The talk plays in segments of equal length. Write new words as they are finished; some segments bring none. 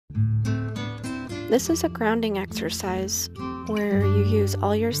This is a grounding exercise where you use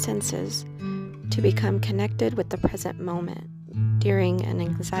all your senses to become connected with the present moment during an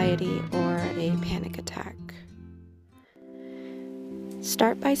anxiety or a panic attack.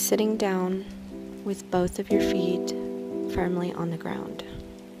 Start by sitting down with both of your feet firmly on the ground.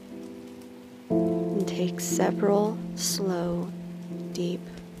 And take several slow, deep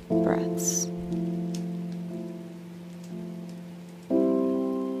breaths.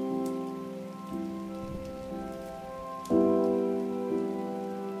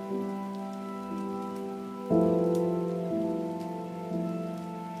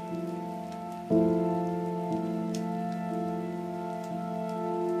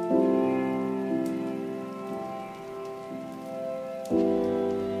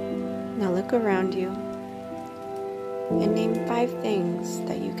 Now look around you and name 5 things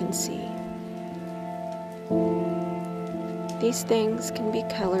that you can see. These things can be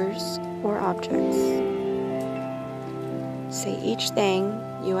colors or objects. Say each thing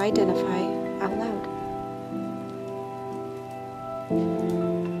you identify out loud.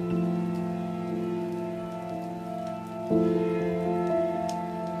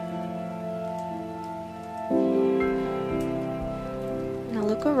 Now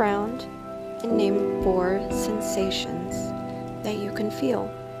look around and name 4 sensations that you can feel.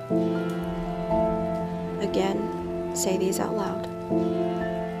 Again, say these out loud.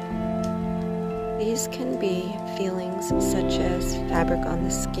 These can be feelings such as fabric on the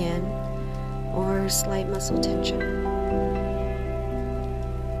skin or slight muscle tension.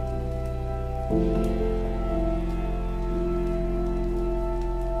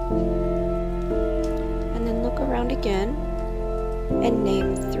 And then look around again and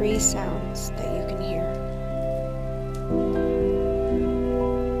name 3 sounds that you can hear.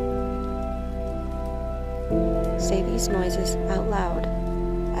 Say these noises out loud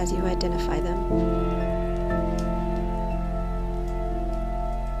as you identify them.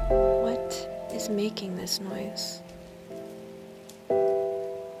 What is making this noise?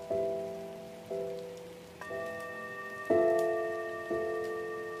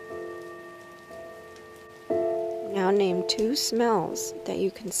 Now name 2 smells that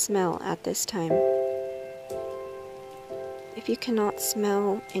you can smell at this time. If you cannot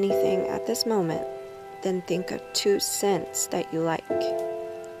smell anything at this moment, then think of 2 scents that you like.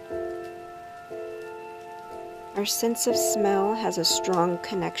 Our sense of smell has a strong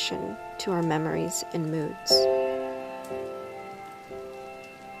connection to our memories and moods.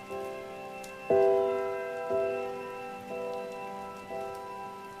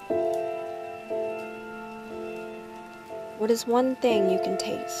 What is one thing you can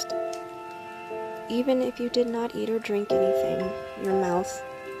taste? Even if you did not eat or drink anything, your mouth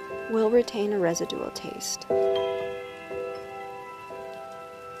will retain a residual taste.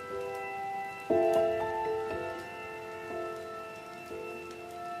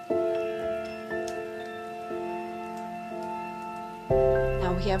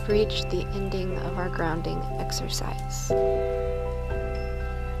 Now we have reached the ending of our grounding exercise.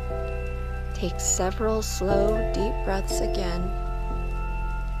 Take several slow, deep breaths again.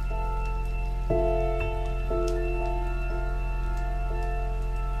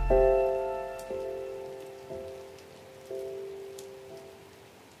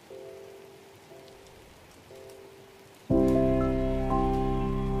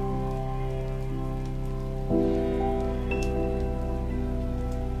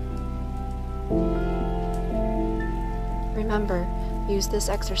 Remember, use this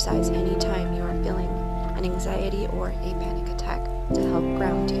exercise anytime you are feeling an anxiety or a panic attack to help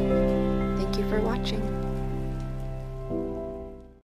ground you. Thank you for watching.